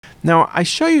Now, I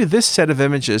show you this set of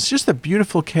images, just a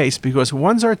beautiful case because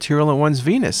one's arterial and one's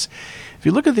venous. If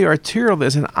you look at the arterial,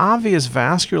 there's an obvious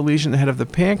vascular lesion ahead of the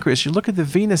pancreas. You look at the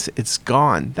venous, it's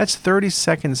gone. That's 30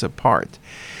 seconds apart.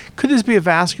 Could this be a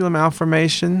vascular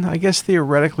malformation? I guess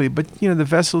theoretically, but the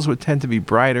vessels would tend to be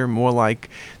brighter, more like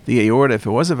the aorta if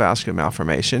it was a vascular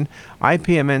malformation.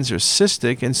 IPMNs are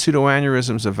cystic, and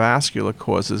pseudoaneurysms are vascular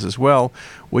causes as well,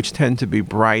 which tend to be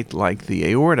bright like the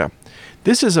aorta.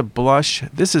 This is a blush.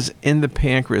 This is in the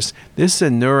pancreas. This is a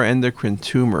neuroendocrine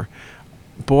tumor.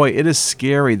 Boy, it is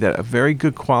scary that a very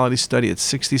good quality study at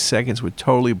 60 seconds would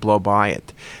totally blow by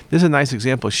it. This is a nice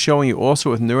example showing you also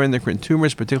with neuroendocrine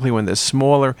tumors, particularly when they're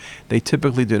smaller, they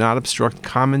typically do not obstruct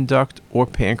common duct or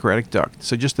pancreatic duct.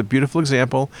 So just a beautiful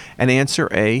example, and answer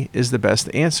A is the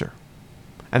best answer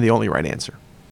and the only right answer.